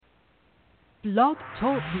Blog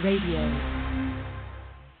Talk Radio.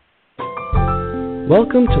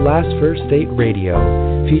 Welcome to Last First Date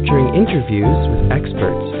Radio, featuring interviews with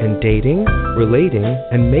experts in dating, relating,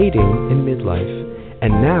 and mating in midlife.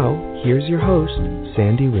 And now, here's your host,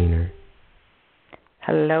 Sandy Weiner.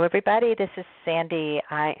 Hello, everybody. This is Sandy.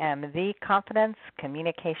 I am the confidence,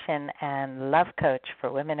 communication, and love coach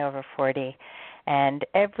for women over 40. And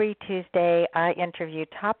every Tuesday, I interview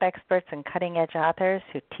top experts and cutting-edge authors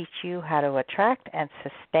who teach you how to attract and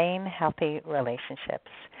sustain healthy relationships.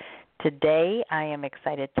 Today, I am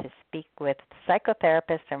excited to speak with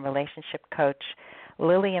psychotherapist and relationship coach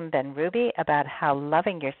Lillian Benrubi about how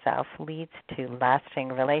loving yourself leads to lasting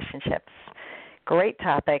relationships. Great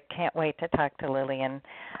topic. Can't wait to talk to Lillian.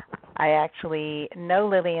 I actually know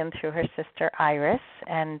Lillian through her sister Iris,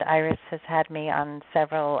 and Iris has had me on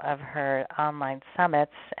several of her online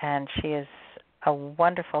summits, and she is a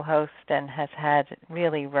wonderful host and has had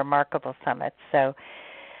really remarkable summits. So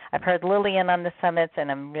I've heard Lillian on the summits,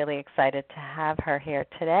 and I'm really excited to have her here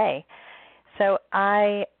today. So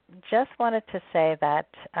I just wanted to say that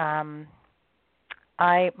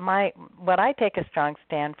what I take a strong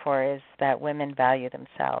stand for is that women value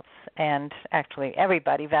themselves, and actually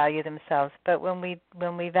everybody value themselves. But when we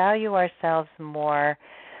value ourselves more,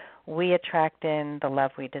 we attract in the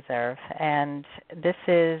love we deserve. And this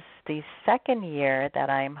is the second year that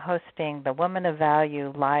I'm hosting the Woman of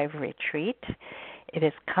Value live retreat. It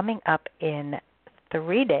is coming up in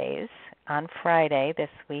 3 days on Friday this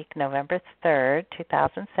week, November 3rd,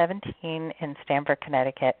 2017, in Stamford,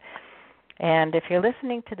 Connecticut. And if you're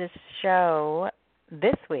listening to this show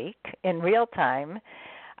this week in real time,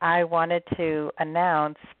 I wanted to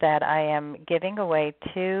announce that I am giving away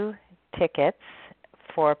 2 tickets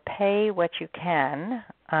for Pay What You Can.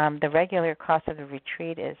 The regular cost of the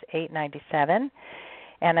retreat is $897,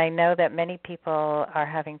 and I know that many people are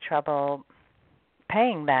having trouble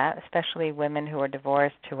paying that, especially women who are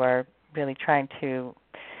divorced, who are really trying to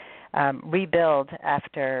rebuild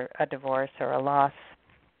after a divorce or a loss.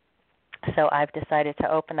 So I've decided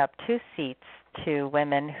to open up 2 seats to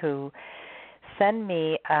women who send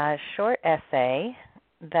me a short essay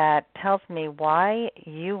that tells me why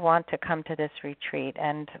you want to come to this retreat.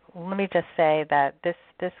 And let me just say that this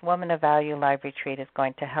Woman of Value live retreat is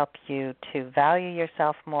going to help you to value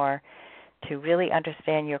yourself more, to really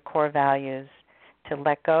understand your core values, to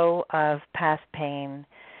let go of past pain,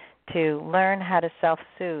 to learn how to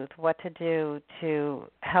self-soothe, what to do to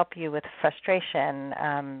help you with frustration,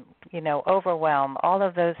 overwhelm, all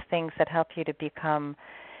of those things that help you to become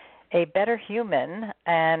a better human.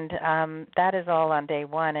 And that is all on day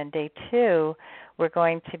 1. And day 2, we're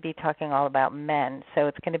going to be talking all about men. So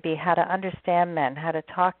it's going to be how to understand men, how to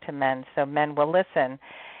talk to men so men will listen,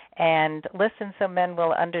 and listen so men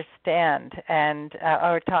will understand and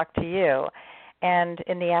or talk to you. And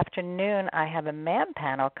in the afternoon, I have a man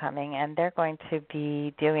panel coming, and they're going to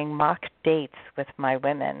be doing mock dates with my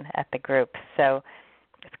women at the group. So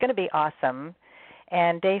it's going to be awesome.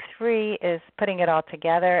 And day 3 is putting it all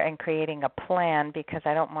together and creating a plan, because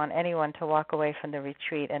I don't want anyone to walk away from the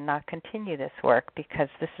retreat and not continue this work, because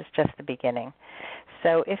this is just the beginning.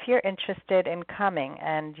 So if you're interested in coming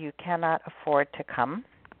and you cannot afford to come,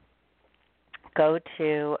 go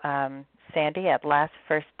to Sandy at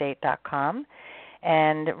lastfirstdate.com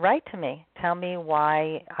and write to me. Tell me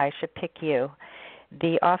why I should pick you.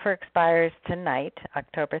 The offer expires tonight,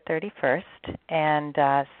 October 31st, and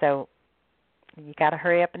so you got to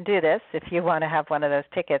hurry up and do this if you want to have one of those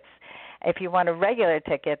tickets. If you want a regular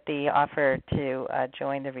ticket, the offer to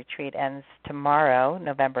join the retreat ends tomorrow,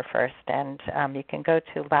 November 1st, and you can go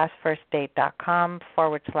to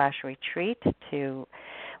lastfirstdate.com/retreat to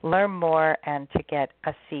learn more and to get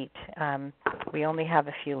a seat. We only have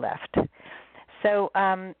a few left. So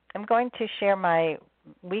I'm going to share my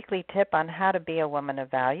weekly tip on how to be a woman of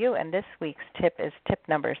value, and this week's tip is tip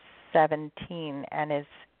number 17, and it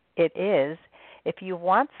is, if you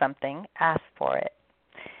want something, ask for it.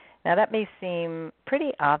 Now that may seem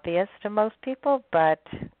pretty obvious to most people, but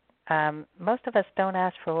most of us don't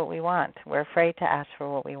ask for what we want. We're afraid to ask for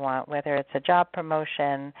what we want, whether it's a job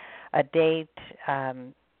promotion, a date,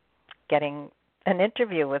 getting an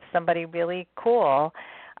interview with somebody really cool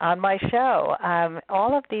on my show.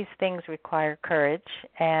 All of these things require courage,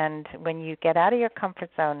 and when you get out of your comfort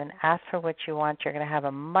zone and ask for what you want, you're going to have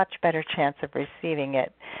a much better chance of receiving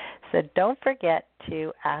it. So don't forget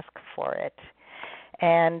to ask for it.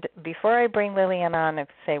 And before I bring Lillian on, I'll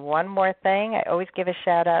say one more thing. I always give a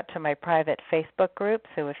shout-out to my private Facebook group.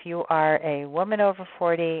 So if you are a woman over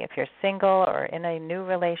 40, if you're single or in a new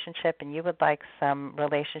relationship and you would like some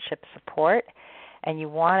relationship support, and you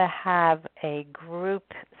want to have a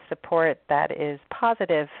group support support that is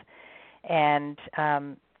positive and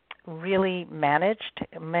really managed.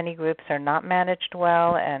 Many groups are not managed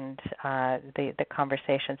well, and the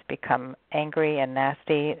conversations become angry and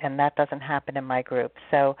nasty, and that doesn't happen in my group.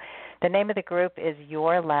 So the name of the group is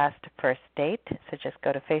Your Last First Date. So just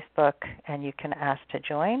go to Facebook, and you can ask to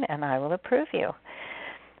join, and I will approve you.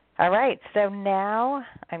 All right, so now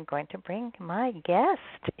I'm going to bring my guest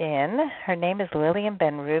in. Her name is Lillian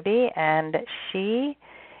Ben-Ruby, and she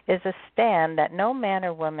is a stand that no man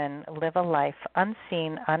or woman live a life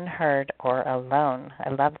unseen, unheard, or alone. I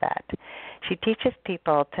love that. She teaches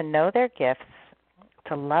people to know their gifts,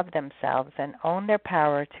 to love themselves, and own their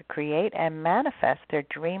power to create and manifest their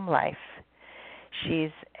dream life.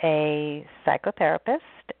 She's a psychotherapist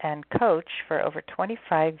and coach for over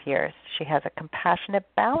 25 years. She has a compassionate,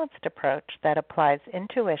 balanced approach that applies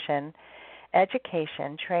intuition,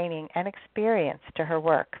 education, training, and experience to her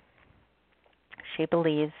work. She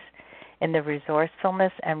believes in the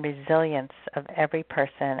resourcefulness and resilience of every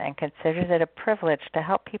person and considers it a privilege to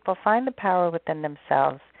help people find the power within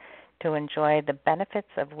themselves to enjoy the benefits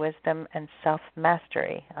of wisdom and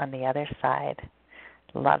self-mastery on the other side.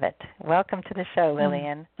 Love it. Welcome to the show,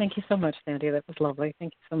 Lillian. Thank you so much, Sandy. That was lovely.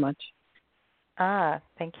 Thank you so much.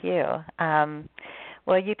 Thank you.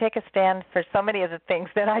 Well, you take a stand for so many of the things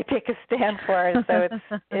that I take a stand for, so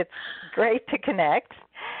it's great to connect.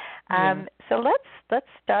 So let's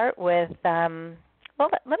start with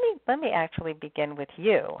let me actually begin with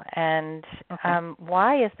you, and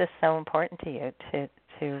why is this so important to you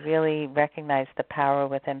to really recognize the power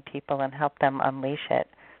within people and help them unleash it?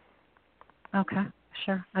 Okay,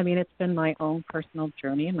 sure. I mean, it's been my own personal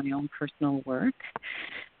journey and my own personal work.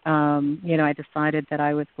 I decided that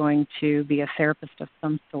I was going to be a therapist of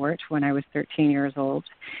some sort when I was 13 years old.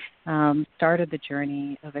 Started the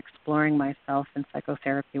journey of exploring myself in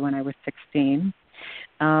psychotherapy when I was 16.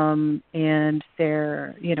 And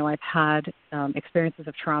there, I've had experiences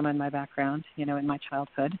of trauma in my background, in my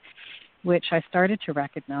childhood, which I started to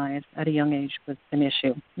recognize at a young age was an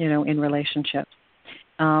issue, in relationships.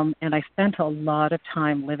 And I spent a lot of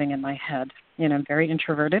time living in my head. I'm very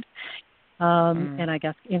introverted. And I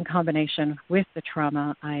guess in combination with the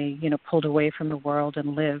trauma, I, pulled away from the world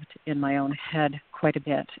and lived in my own head quite a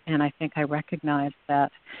bit. And I think I recognized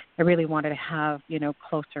that I really wanted to have,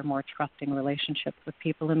 closer, more trusting relationships with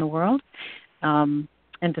people in the world, and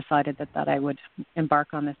decided that I would embark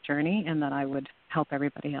on this journey and that I would help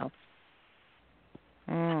everybody else.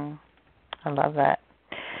 I love that.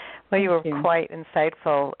 Well, you were quite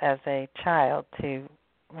insightful as a child to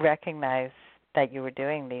recognize that you were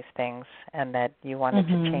doing these things and that you wanted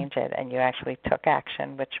to change it, and you actually took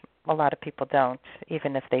action, which a lot of people don't,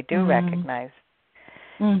 even if they do recognize.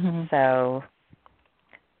 So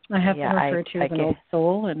I have been referred to as an old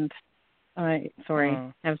soul, and I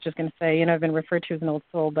was just going to say, I've been referred to as an old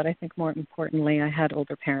soul, but I think more importantly, I had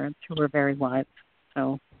older parents who were very wise,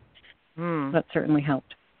 so that certainly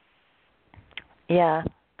helped. Yeah,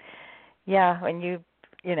 and you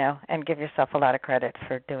and give yourself a lot of credit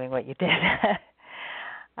for doing what you did.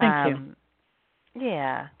 Thank you.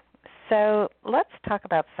 Yeah. So let's talk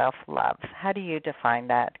about self-love. How do you define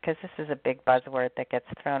that? Because this is a big buzzword that gets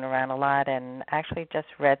thrown around a lot, and actually just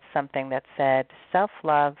read something that said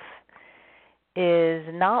self-love is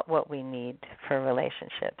not what we need for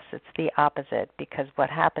relationships. It's the opposite, because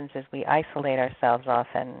what happens is we isolate ourselves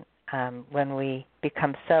often. When we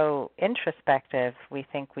become so introspective, we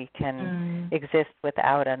think we can exist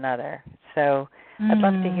without another. So I'd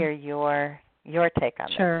love to hear your take on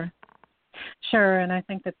this. Sure, and I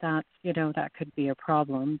think that's, that could be a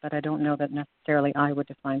problem, but I don't know that necessarily I would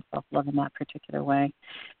define self-love in that particular way.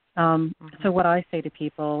 So what I say to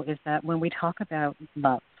people is that when we talk about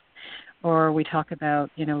love, or we talk about,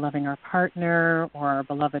 loving our partner or our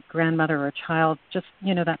beloved grandmother or child, just,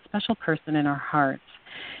 that special person in our hearts,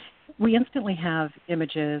 we instantly have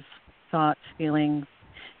images, thoughts, feelings.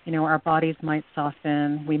 Our bodies might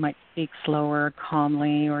soften. We might speak slower,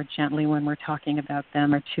 calmly, or gently when we're talking about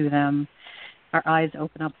them or to them. Our eyes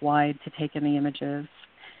open up wide to take in the images.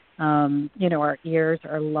 Our ears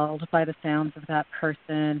are lulled by the sounds of that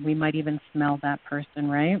person. We might even smell that person,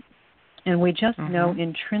 right? And we just know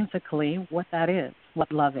intrinsically what that is,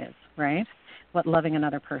 what love is, right? What loving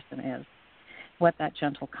another person is, what that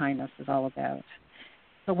gentle kindness is all about.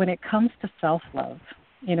 But when it comes to self-love,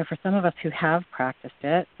 for some of us who have practiced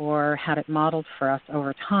it or had it modeled for us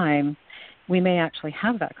over time, we may actually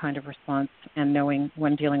have that kind of response and knowing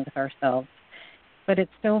when dealing with ourselves. But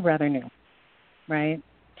it's still rather new, right?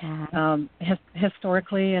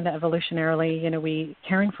 Historically and evolutionarily, we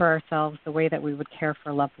caring for ourselves the way that we would care for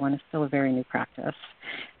a loved one is still a very new practice.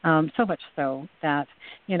 So much so that,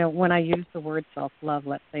 when I use the word self-love,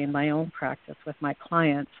 let's say in my own practice with my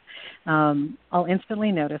clients, I'll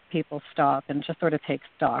instantly notice people stop and just sort of take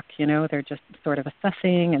stock. They're just sort of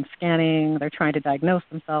assessing and scanning. They're trying to diagnose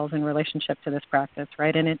themselves in relationship to this practice,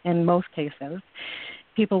 right? And in most cases,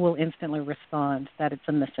 people will instantly respond that it's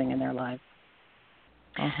a missing in their lives.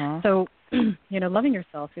 So, loving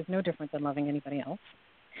yourself is no different than loving anybody else.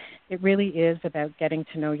 It really is about getting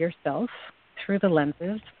to know yourself through the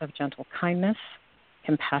lenses of gentle kindness,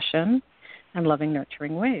 compassion, and loving,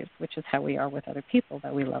 nurturing ways, which is how we are with other people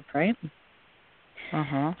that we love, right?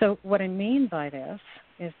 So what I mean by this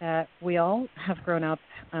is that we all have grown up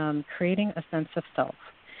creating a sense of self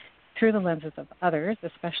through the lenses of others,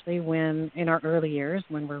 especially when in our early years,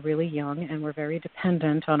 when we're really young and we're very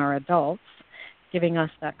dependent on our adults, giving us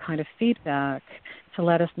that kind of feedback to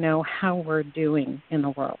let us know how we're doing in the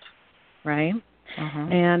world, right?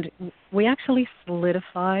 And we actually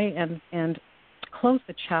solidify and close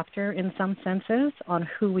the chapter in some senses on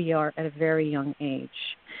who we are at a very young age.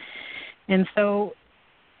 And so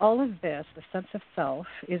all of this, the sense of self,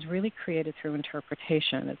 is really created through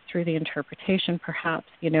interpretation. It's through the interpretation, perhaps,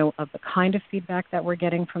 of the kind of feedback that we're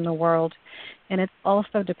getting from the world. And it's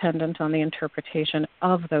also dependent on the interpretation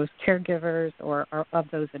of those caregivers or of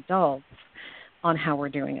those adults on how we're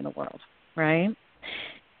doing in the world, right?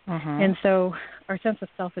 And so our sense of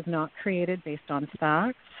self is not created based on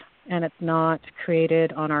facts, and it's not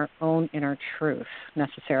created on our own inner truth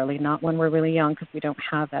necessarily, not when we're really young because we don't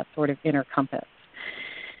have that sort of inner compass.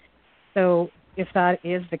 So if that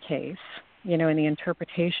is the case, in the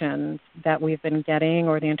interpretations that we've been getting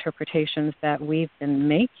or the interpretations that we've been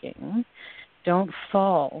making don't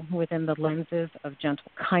fall within the lenses of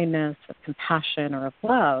gentle kindness, of compassion, or of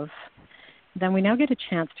love, then we now get a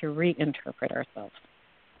chance to reinterpret ourselves,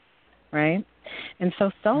 right? And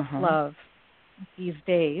so self-love these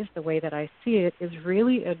days, the way that I see it, is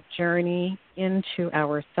really a journey into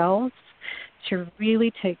ourselves to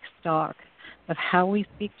really take stock of how we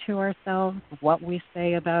speak to ourselves, what we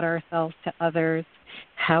say about ourselves to others,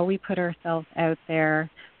 how we put ourselves out there,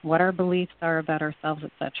 what our beliefs are about ourselves,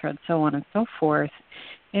 et cetera, and so on and so forth,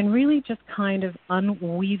 and really just kind of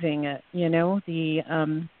unweaving it,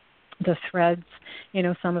 the threads,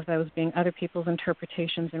 some of those being other people's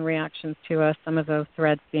interpretations and reactions to us, some of those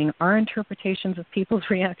threads being our interpretations of people's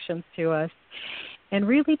reactions to us, and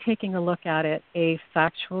really taking a look at it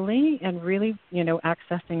factually and really,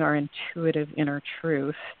 accessing our intuitive inner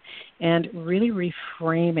truth and really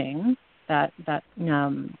reframing that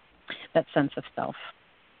sense of self,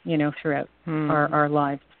 throughout our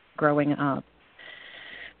lives growing up.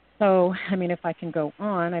 So, if I can go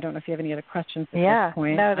on, I don't know if you have any other questions at this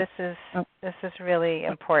point. No, this is really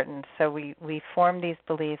important. So we form these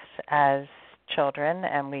beliefs as children,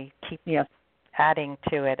 and we keep adding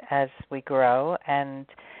to it as we grow, and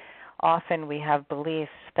often we have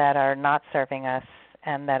beliefs that are not serving us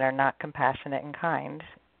and that are not compassionate and kind,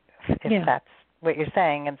 if that's what you're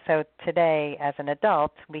saying. And so today, as an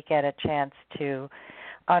adult, we get a chance to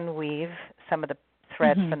unweave some of the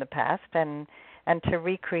threads from the past and to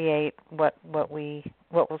recreate what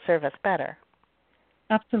will serve us better.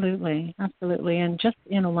 Absolutely, and just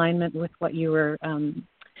in alignment with what you were,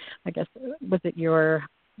 I guess, was it your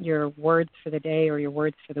words for the day or your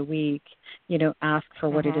words for the week? Ask for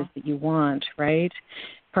what it is that you want, right?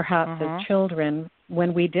 Perhaps as children,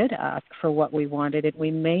 when we did ask for what we wanted, we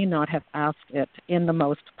may not have asked it in the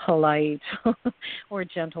most polite or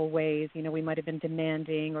gentle ways. We might have been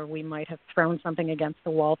demanding, or we might have thrown something against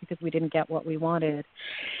the wall because we didn't get what we wanted.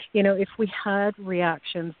 If we had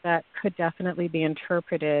reactions that could definitely be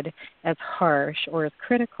interpreted as harsh or as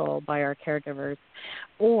critical by our caregivers,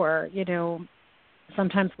 or,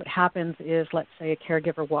 sometimes what happens is, let's say a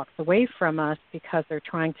caregiver walks away from us because they're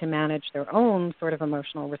trying to manage their own sort of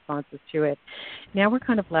emotional responses to it. Now we're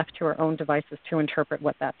kind of left to our own devices to interpret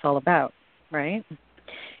what that's all about, right?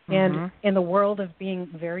 And in the world of being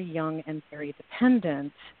very young and very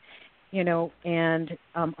dependent, and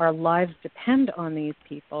our lives depend on these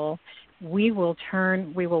people, we will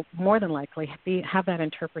more than likely have that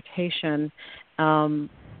interpretation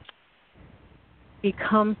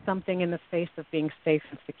become something in the face of being safe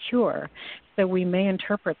and secure. So we may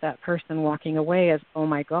interpret that person walking away as, oh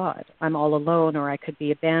my God, I'm all alone, or I could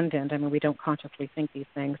be abandoned. We don't consciously think these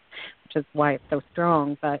things, which is why it's so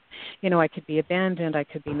strong. But, I could be abandoned, I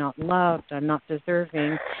could be not loved, I'm not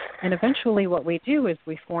deserving. And eventually what we do is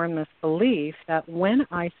we form this belief that when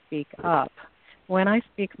I speak up, when I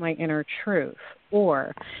speak my inner truth,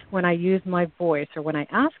 or when I use my voice, or when I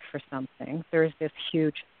ask for something, there's this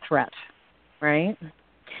huge threat, right?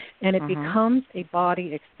 And it becomes a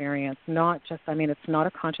body experience, not just, it's not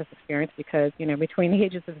a conscious experience because, between the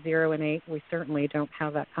ages of 0 and 8, we certainly don't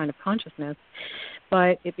have that kind of consciousness.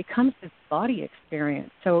 But it becomes this body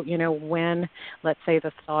experience. So, when, let's say,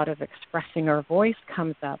 the thought of expressing our voice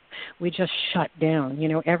comes up, we just shut down.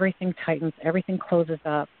 Everything tightens, everything closes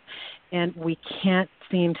up, and we can't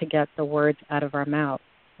seem to get the words out of our mouth,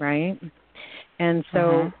 right? And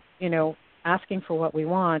so, asking for what we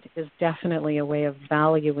want is definitely a way of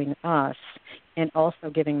valuing us and also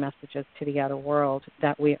giving messages to the outer world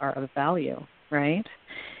that we are of value, right?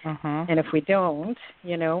 And if we don't,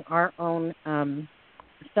 our own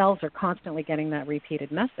selves are constantly getting that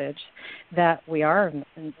repeated message that we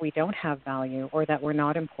don't have value, or that we're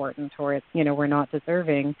not important, or we're not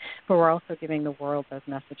deserving, but we're also giving the world those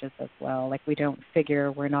messages as well, like we don't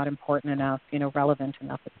figure, we're not important enough, relevant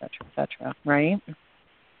enough, et cetera, right?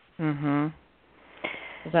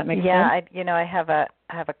 Does that make sense? Yeah, I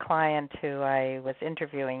have a client who I was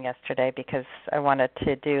interviewing yesterday because I wanted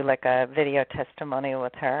to do like a video testimonial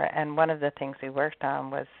with her, and one of the things we worked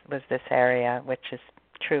on was this area, which is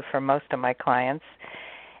true for most of my clients.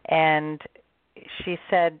 And she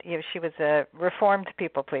said she was a reformed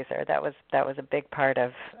people pleaser. That was a big part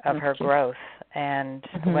of her growth. And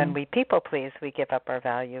when we people please, we give up our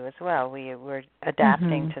value as well. We're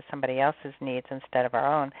adapting to somebody else's needs instead of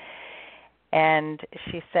our own. And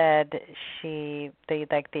she said the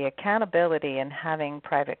accountability and having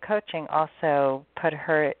private coaching also put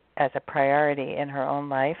her as a priority in her own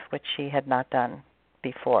life, which she had not done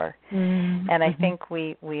before. And I think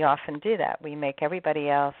we often do that. We make everybody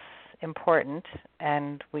else important,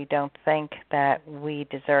 and we don't think that we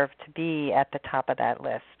deserve to be at the top of that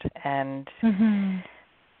list. And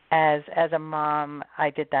as a mom, I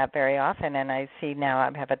did that very often, and I see now I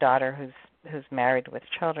have a daughter who's married with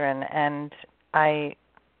children, and I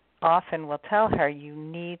often will tell her, you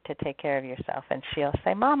need to take care of yourself, and she'll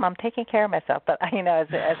say, Mom, I'm taking care of myself. But as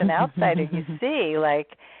an outsider, you see,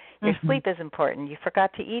 like, your sleep is important. You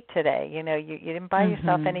forgot to eat today. You didn't buy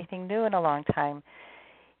yourself anything new in a long time.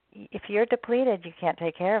 If you're depleted, you can't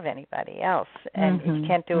take care of anybody else, and you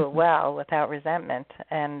can't do it well without resentment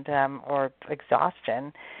and or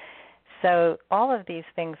exhaustion. So all of these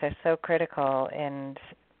things are so critical in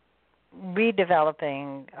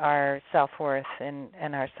redeveloping our self-worth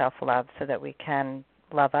and our self-love so that we can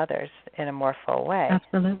love others in a more full way.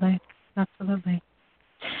 Absolutely.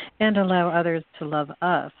 And allow others to love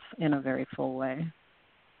us in a very full way.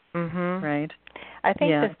 Right? I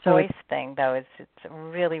think this voice thing, though, it's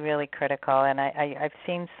really, really critical. And I've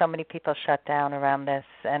seen so many people shut down around this,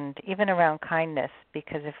 and even around kindness,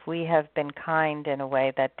 because if we have been kind in a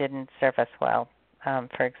way that didn't serve us well,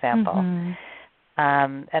 for example,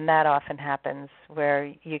 and that often happens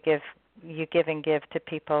where you give and give to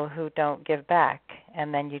people who don't give back,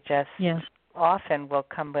 and then you just often will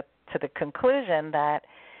come to the conclusion that,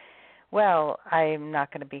 well, I'm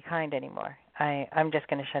not going to be kind anymore. I'm just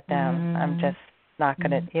going to shut down. I'm just not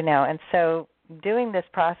going to, And so doing this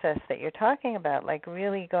process that you're talking about, like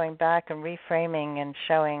really going back and reframing and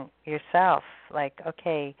showing yourself, like,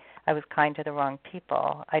 okay, I was kind to the wrong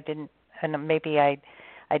people. I didn't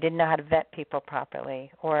know how to vet people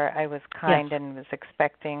properly, or I was kind and was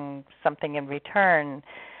expecting something in return.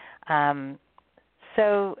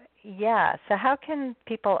 So how can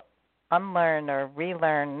people unlearn or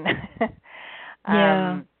relearn?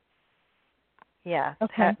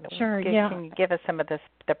 Okay, sure. Can you give us some of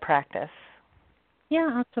the practice? Yeah,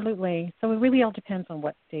 absolutely. So it really all depends on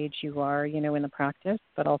what stage you are, in the practice.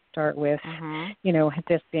 But I'll start with,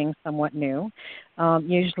 this being somewhat new.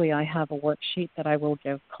 Usually I have a worksheet that I will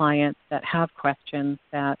give clients that have questions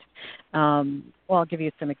that, I'll give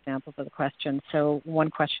you some examples of the questions. So one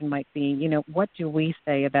question might be, what do we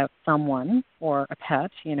say about someone or a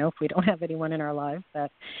pet, if we don't have anyone in our lives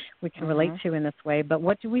that we can relate to in this way, but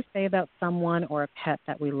what do we say about someone or a pet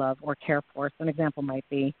that we love or care for? So an example might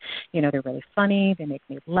be, they're really funny, they make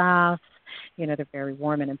me laugh, they're very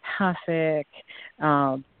warm and empathic,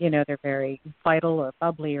 they're very vital or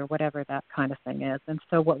bubbly or whatever that kind of thing is. And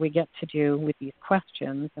so what we get to do with these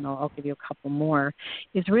questions, and I'll give you a couple more,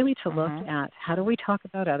 is really to look at how do we talk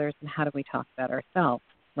about others and how do we talk about ourselves,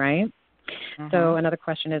 right? So another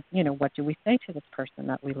question is, what do we say to this person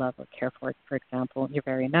that we love or care for? For example, you're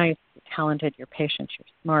very nice, you're talented, you're patient, you're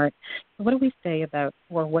smart. So what do we say about,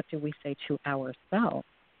 or what do we say to ourselves?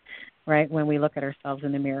 right? When we look at ourselves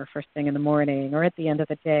in the mirror first thing in the morning or at the end of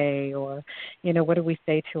the day, or, what do we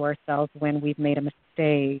say to ourselves when we've made a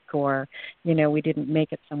mistake, or, we didn't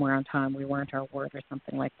make it somewhere on time, we weren't our word, or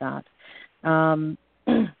something like that.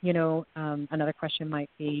 Another question might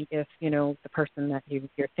be if, the person that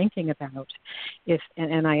you're thinking about,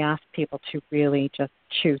 and I ask people to really just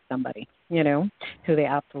choose somebody, who they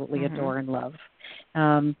absolutely adore and love.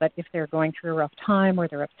 But if they're going through a rough time, or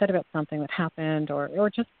they're upset about something that happened, or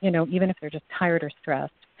just, even if they're just tired or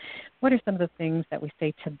stressed, what are some of the things that we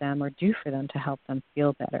say to them or do for them to help them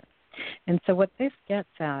feel better? And so what this gets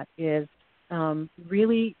at is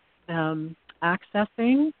really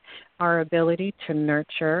accessing our ability to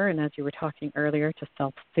nurture, and as you were talking earlier, to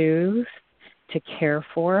self-soothe, to care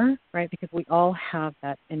for, right? Because we all have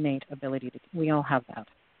that innate ability we all have that,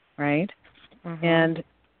 right? And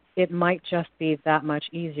it might just be that much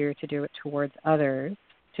easier to do it towards others,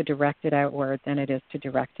 to direct it outward, than it is to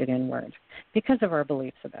direct it inward, because of our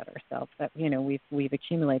beliefs about ourselves that we've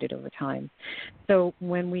accumulated over time. So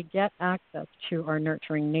when we get access to our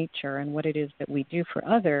nurturing nature and what it is that we do for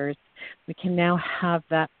others, we can now have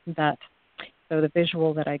that. So the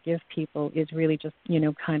visual that I give people is really just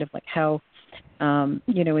kind of like how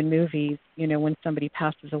in movies, when somebody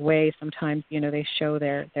passes away, sometimes, they show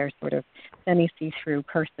their sort of semi-see-through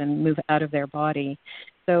person move out of their body.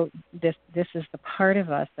 So this is the part of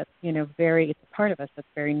us that's, it's a part of us that's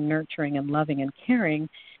very nurturing and loving and caring.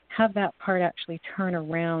 Have that part actually turn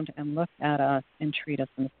around and look at us and treat us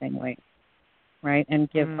in the same way, right? And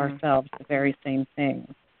give ourselves the very same thing,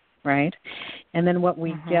 right? And then what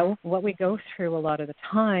we go through a lot of the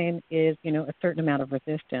time is, a certain amount of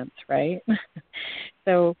resistance, right?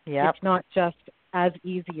 So It's not just as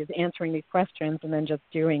easy as answering these questions and then just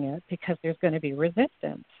doing it, because there's going to be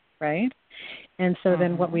resistance, right? And so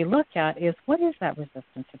then what we look at is, what is that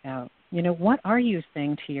resistance about? What are you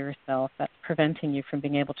saying to yourself that's preventing you from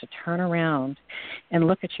being able to turn around and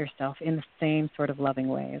look at yourself in the same sort of loving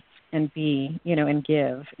ways and be, and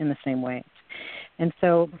give in the same ways? And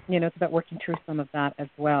so, it's about working through some of that as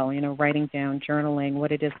well, writing down, journaling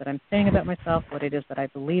what it is that I'm saying about myself, what it is that I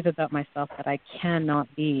believe about myself, that I cannot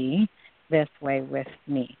be this way with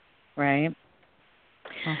me, right?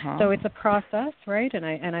 So it's a process, right?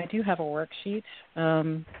 And I do have a worksheet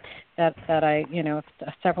that I,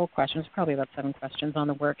 several questions, probably about 7 questions on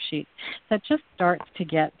the worksheet, that just starts to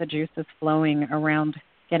get the juices flowing around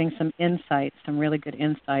getting some insight, some really good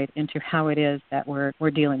insight into how it is that we're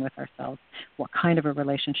dealing with ourselves. What kind of a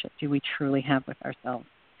relationship do we truly have with ourselves,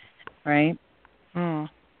 right? And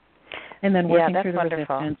then working through the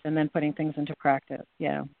resistance and then putting things into practice.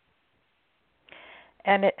 Yeah.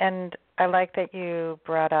 And I like that you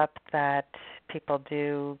brought up that people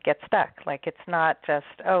do get stuck. Like, it's not just,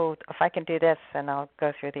 if I can do this and I'll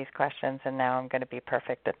go through these questions and now I'm going to be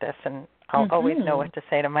perfect at this and I'll always know what to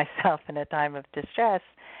say to myself in a time of distress.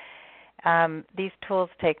 These tools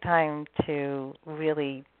take time to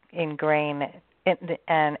really ingrain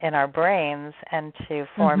in our brains and to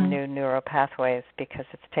form new neural pathways, because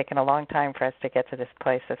it's taken a long time for us to get to this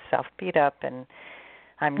place of self-beat up and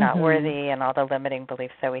I'm not worthy and all the limiting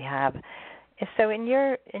beliefs that we have. So in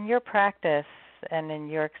your practice and in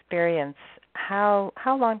your experience, how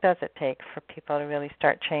long does it take for people to really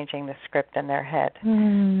start changing the script in their head?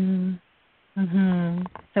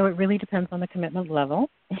 So it really depends on the commitment level.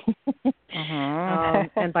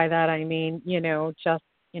 And by that I mean, just,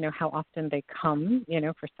 how often they come,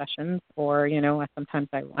 for sessions, or, sometimes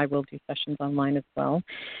I will do sessions online as well.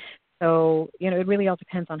 So, it really all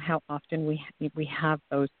depends on how often we have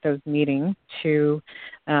those meetings to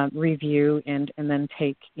review and then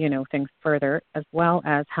take, things further, as well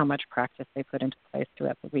as how much practice they put into place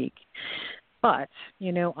throughout the week. But,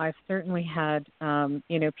 I've certainly had,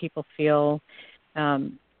 people feel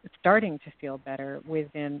starting to feel better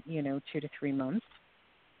within, 2 to 3 months.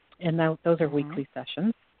 And those are weekly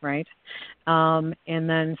sessions, right? And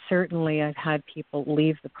then certainly I've had people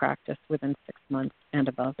leave the practice within 6 months and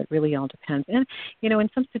above. It really all depends. And, in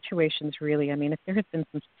some situations, really, I mean, if there has been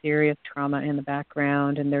some serious trauma in the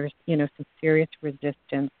background and there's, some serious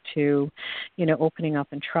resistance to, opening up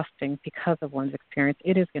and trusting because of one's experience,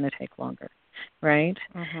 it is going to take longer, right?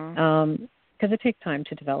 Because it takes time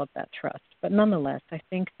to develop that trust. But nonetheless, I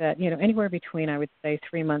think that, anywhere between, I would say,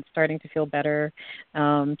 3 months starting to feel better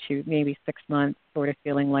to maybe 6 months sort of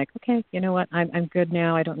feeling like, okay, you know what, I'm good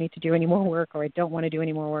now. I don't need to do any more work, or I don't want to do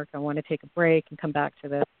any more work. I want to take a break and come back to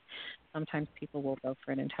this. Sometimes people will go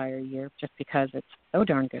for an entire year just because it's so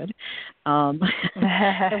darn good. And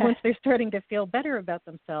once they're starting to feel better about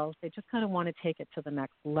themselves, they just kind of want to take it to the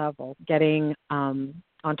next level, getting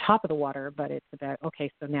on top of the water, but it's about,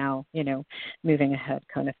 okay, so now, moving ahead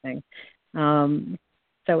kind of thing.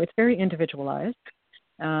 So it's very individualized.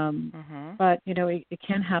 But, it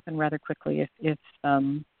can happen rather quickly if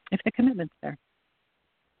the commitment's there.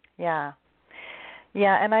 Yeah.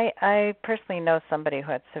 Yeah, and I personally know somebody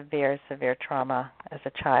who had severe trauma as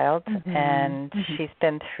a child, and she's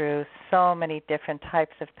been through so many different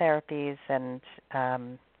types of therapies and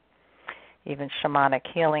even shamanic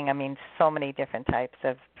healing. I mean, so many different types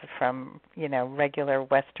from regular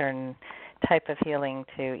Western type of healing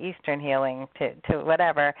to Eastern healing to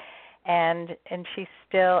whatever. And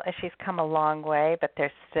she's come a long way, but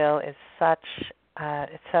there still is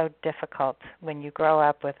it's so difficult when you grow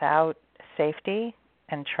up without safety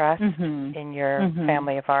and trust in your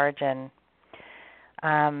family of origin.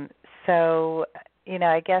 So,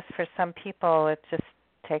 I guess for some people it just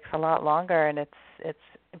takes a lot longer, and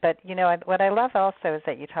but what I love also is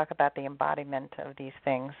that you talk about the embodiment of these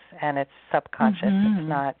things, and it's subconscious, it's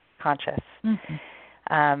not conscious.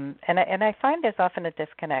 And I find there's often a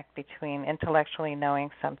disconnect between intellectually knowing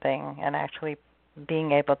something and actually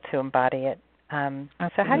being able to embody it.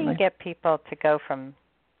 So how do you get people to go from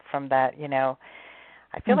that,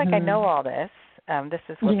 I feel like I know all this. This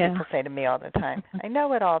is what people say to me all the time. I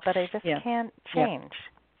know it all, but I just can't change.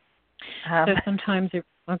 So sometimes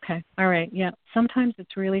sometimes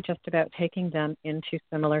it's really just about taking them into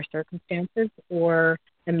similar circumstances or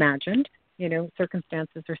imagined,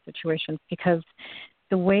 circumstances or situations, because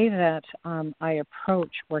the way that I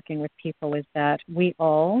approach working with people is that we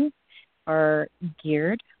all are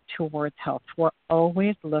geared towards health. We're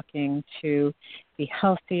always looking to be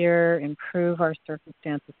healthier, improve our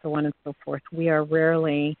circumstances, so on and so forth. We are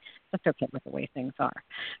rarely just okay with the way things are,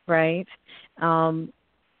 right?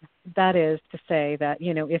 That is to say that,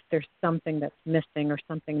 if there's something that's missing or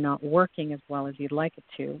something not working as well as you'd like it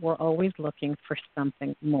to, we're always looking for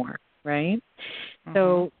something more, right?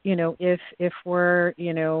 So, if we're,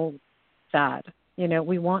 sad,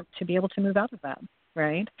 we want to be able to move out of that,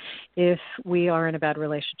 right? If we are in a bad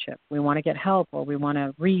relationship, we want to get help, or we want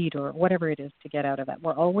to read, or whatever it is to get out of that.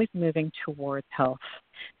 We're always moving towards health.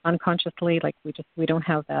 Unconsciously, we don't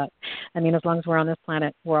have that. I mean, as long as we're on this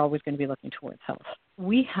planet, we're always going to be looking towards health.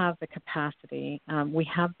 We have the capacity, we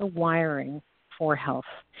have the wiring for health.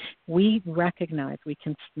 We recognize, we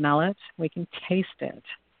can smell it, we can taste it,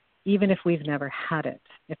 even if we've never had it,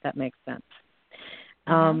 if that makes sense.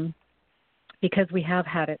 Because we have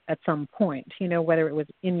had it at some point, whether it was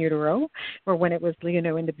in utero or when it was, in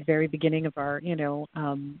the very beginning of our,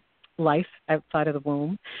 life outside of the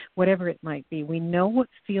womb, whatever it might be. We know what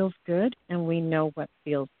feels good and we know what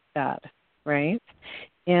feels bad, right?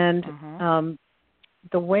 And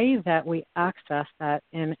the way that we access that,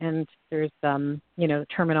 and there's,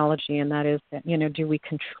 terminology, and that is that, do we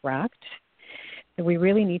contract? So we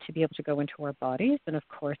really need to be able to go into our bodies. And of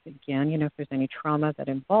course, again, if there's any trauma that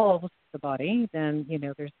involves the body, then,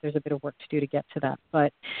 there's a bit of work to do to get to that.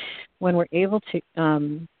 But when we're able to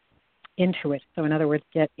intuit, so in other words,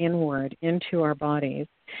 get inward into our bodies,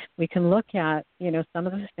 we can look at, some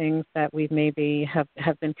of the things that we maybe have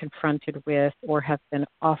been confronted with or have been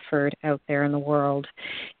offered out there in the world.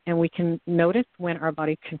 And we can notice when our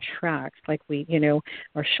body contracts, like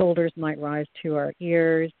our shoulders might rise to our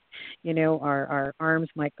ears, our arms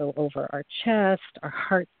might go over our chest, our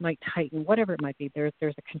hearts might tighten, whatever it might be. There's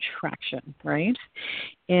a contraction, right?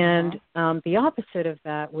 And the opposite of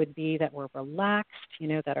that would be that we're relaxed,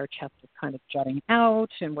 that our chest is kind of jutting out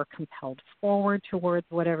and we're compelled forward towards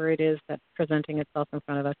whatever it is that's presenting itself in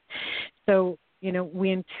front of us. So,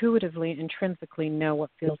 we intuitively, intrinsically know what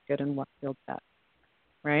feels good and what feels bad.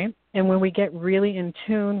 Right? And when we get really in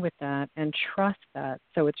tune with that and trust that,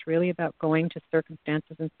 so it's really about going to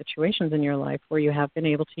circumstances and situations in your life where you have been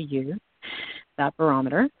able to use that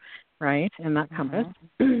barometer, right, and that compass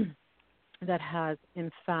that has,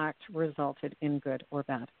 in fact, resulted in good or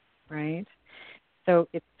bad, right? So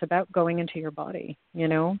it's about going into your body,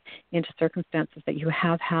 into circumstances that you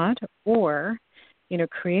have had, or,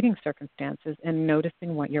 creating circumstances and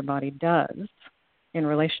noticing what your body does in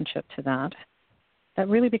relationship to that. That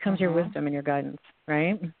really becomes your wisdom and your guidance,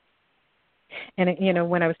 right? And,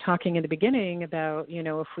 when I was talking in the beginning about,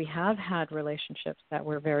 if we have had relationships that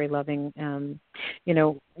were very loving,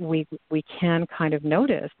 we can kind of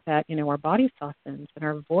notice that, our body softens and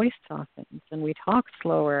our voice softens and we talk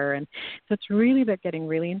slower. And so it's really about getting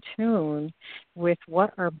really in tune with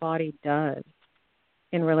what our body does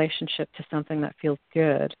in relationship to something that feels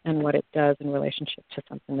good and what it does in relationship to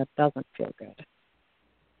something that doesn't feel good.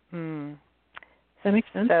 Does that make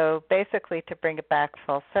sense? So basically, to bring it back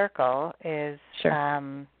full circle, is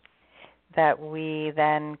that we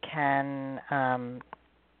then can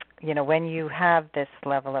when you have this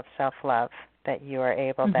level of self-love, that you are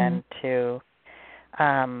able Mm-hmm. then to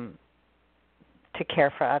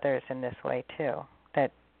care for others in this way too.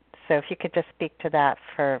 So if you could just speak to that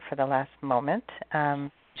for the last moment.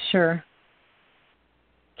 Sure.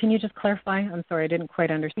 Can you just clarify? I'm sorry, I didn't quite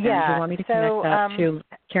understand. Yeah. Do you want me to connect that to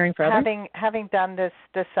caring for others? Having done this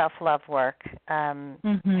self-love work,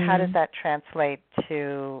 Mm-hmm. how does that translate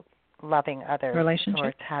to loving others Relationship?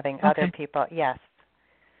 or to having Okay. other people? Yes.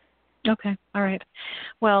 Okay. All right.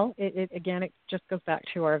 Well, it just goes back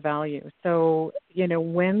to our value. So,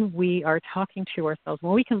 when we are talking to ourselves,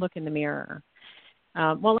 when we can look in the mirror.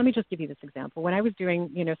 Well, let me just give you this example. When I was doing,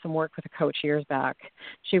 some work with a coach years back,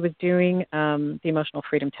 she was doing the emotional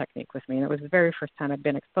freedom technique with me, and it was the very first time I'd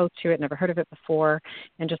been exposed to it, never heard of it before,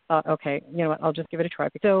 and just thought, okay, you know what, I'll just give it a try.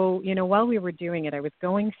 So, while we were doing it, I was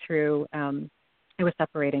going through. I was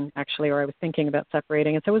separating, actually, or I was thinking about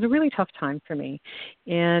separating. And so it was a really tough time for me.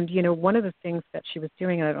 And, one of the things that she was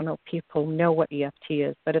doing, and I don't know if people know what EFT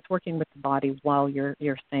is, but it's working with the body while you're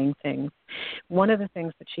saying things. One of the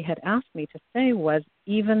things that she had asked me to say was,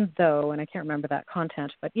 even though, and I can't remember that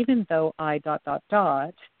content, but even though I ...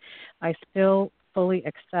 I still fully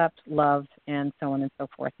accept, love, and so on and so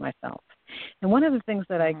forth myself. And one of the things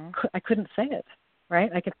that I couldn't say it.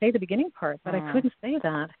 Right? I could say the beginning part, but I couldn't say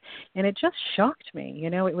that. And it just shocked me.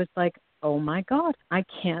 It was like, oh, my God, I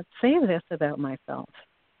can't say this about myself.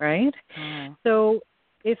 Right? So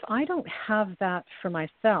if I don't have that for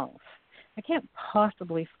myself, I can't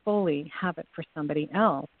possibly fully have it for somebody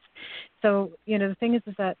else. So, the thing is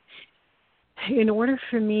that in order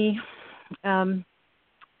for me,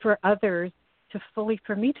 for others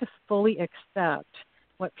for me to fully accept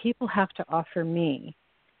what people have to offer me,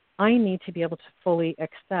 I need to be able to fully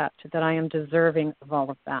accept that I am deserving of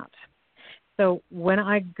all of that. So when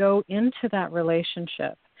I go into that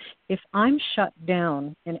relationship, if I'm shut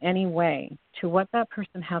down in any way to what that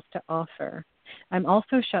person has to offer, I'm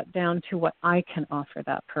also shut down to what I can offer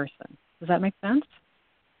that person. Does that make sense?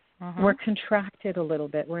 We're contracted a little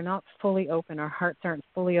bit. We're not fully open. Our hearts aren't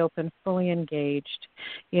fully open, fully engaged.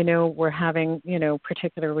 We're having,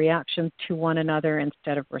 particular reactions to one another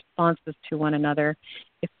instead of responses to one another.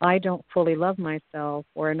 If I don't fully love myself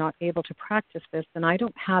or are not able to practice this, then I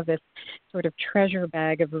don't have this sort of treasure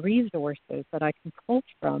bag of resources that I can pull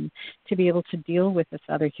from to be able to deal with this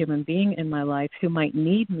other human being in my life who might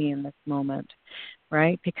need me in this moment.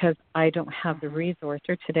 Right? Because I don't have the resource.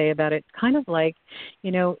 Or today about it, it's kind of like,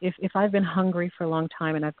 if I've been hungry for a long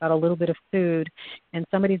time and I've got a little bit of food and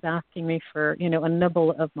somebody's asking me for, a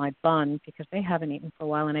nibble of my bun because they haven't eaten for a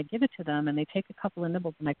while, and I give it to them and they take a couple of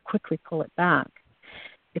nibbles and I quickly pull it back.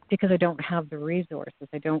 It's because I don't have the resources.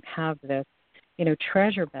 I don't have this,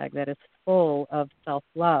 treasure bag that is full of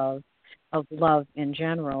self-love, of love in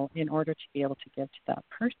general, in order to be able to give to that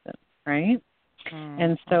person, right?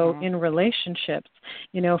 And so in relationships,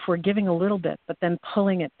 if we're giving a little bit, but then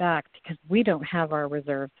pulling it back because we don't have our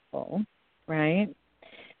reserves full, right,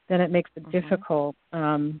 then it makes it difficult.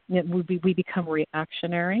 We become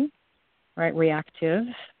reactionary, right, reactive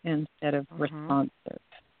instead of responsive.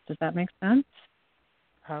 Does that make sense?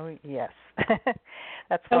 Oh, yes.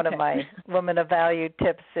 That's one of my Woman of Value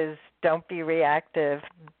tips is don't be reactive,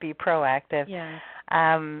 be proactive. Yes.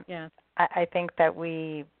 Yes. I think that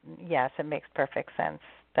it makes perfect sense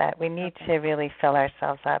that we need to really fill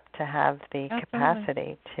ourselves up to have the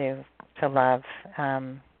capacity to love.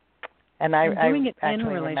 And doing it I in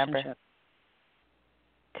actually relationship. remember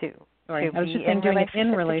I was just saying doing it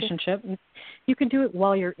in relationship. You can do it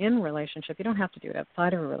while you're in relationship. You don't have to do it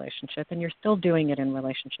outside of a relationship, and you're still doing it in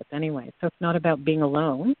relationship anyway. So it's not about being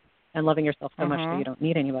alone and loving yourself so much that you don't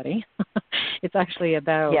need anybody. It's actually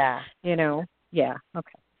about, okay.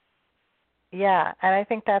 Yeah, and I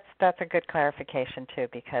think that's a good clarification too,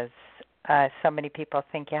 because so many people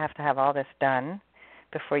think you have to have all this done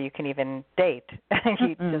before you can even date.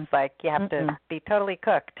 You have to be totally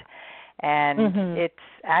cooked. And it's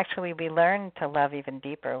actually, we learn to love even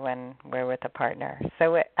deeper when we're with a partner.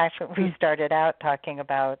 So we started out talking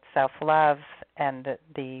about self-love and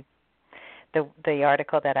the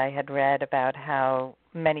article that I had read about how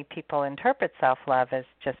many people interpret self-love as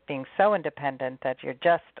just being so independent that you're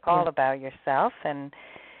just all about yourself, and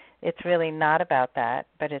it's really not about that,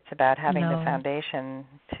 but it's about having the foundation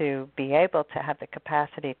to be able to have the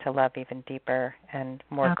capacity to love even deeper and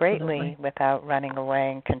more greatly without running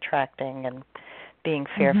away and contracting and being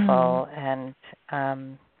fearful and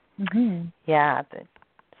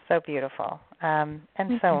so beautiful and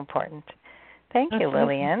so important. Thank you,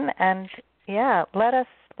 Lillian. And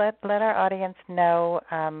let our audience know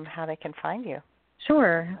how they can find you.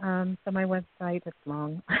 Sure. So my website is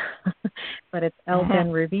long. but it's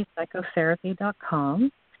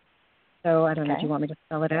lbenrubypsychotherapy.com. So I don't know, do you want me to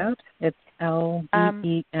spell it out? It's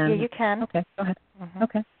L-B-E-N. Yeah, you can. Okay, go ahead.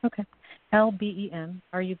 Okay.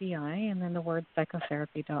 L-B-E-N-R-U-B-I, and then the word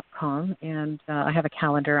psychotherapy.com. And I have a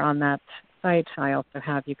calendar on that site. I also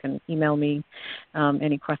have, you can email me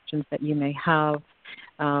any questions that you may have.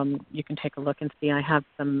 You can take a look and see. I have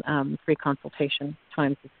some free consultation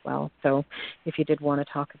times as well. So if you did want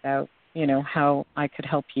to talk about, how I could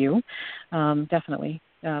help you, definitely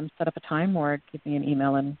set up a time or give me an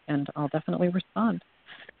email and I'll definitely respond.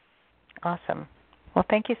 Awesome. Well,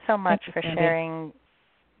 thank you so much for sharing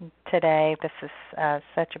today. This is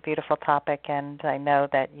such a beautiful topic, and I know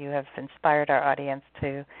that you have inspired our audience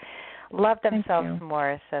to love themselves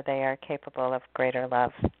more so they are capable of greater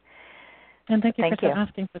love. And thank you for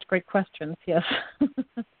asking such great questions. Yes.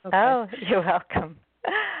 Okay. Oh, you're welcome.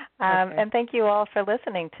 And thank you all for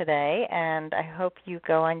listening today, and I hope you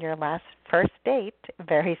go on your first date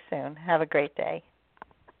very soon. Have a great day.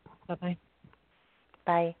 Bye-bye.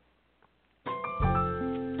 Bye.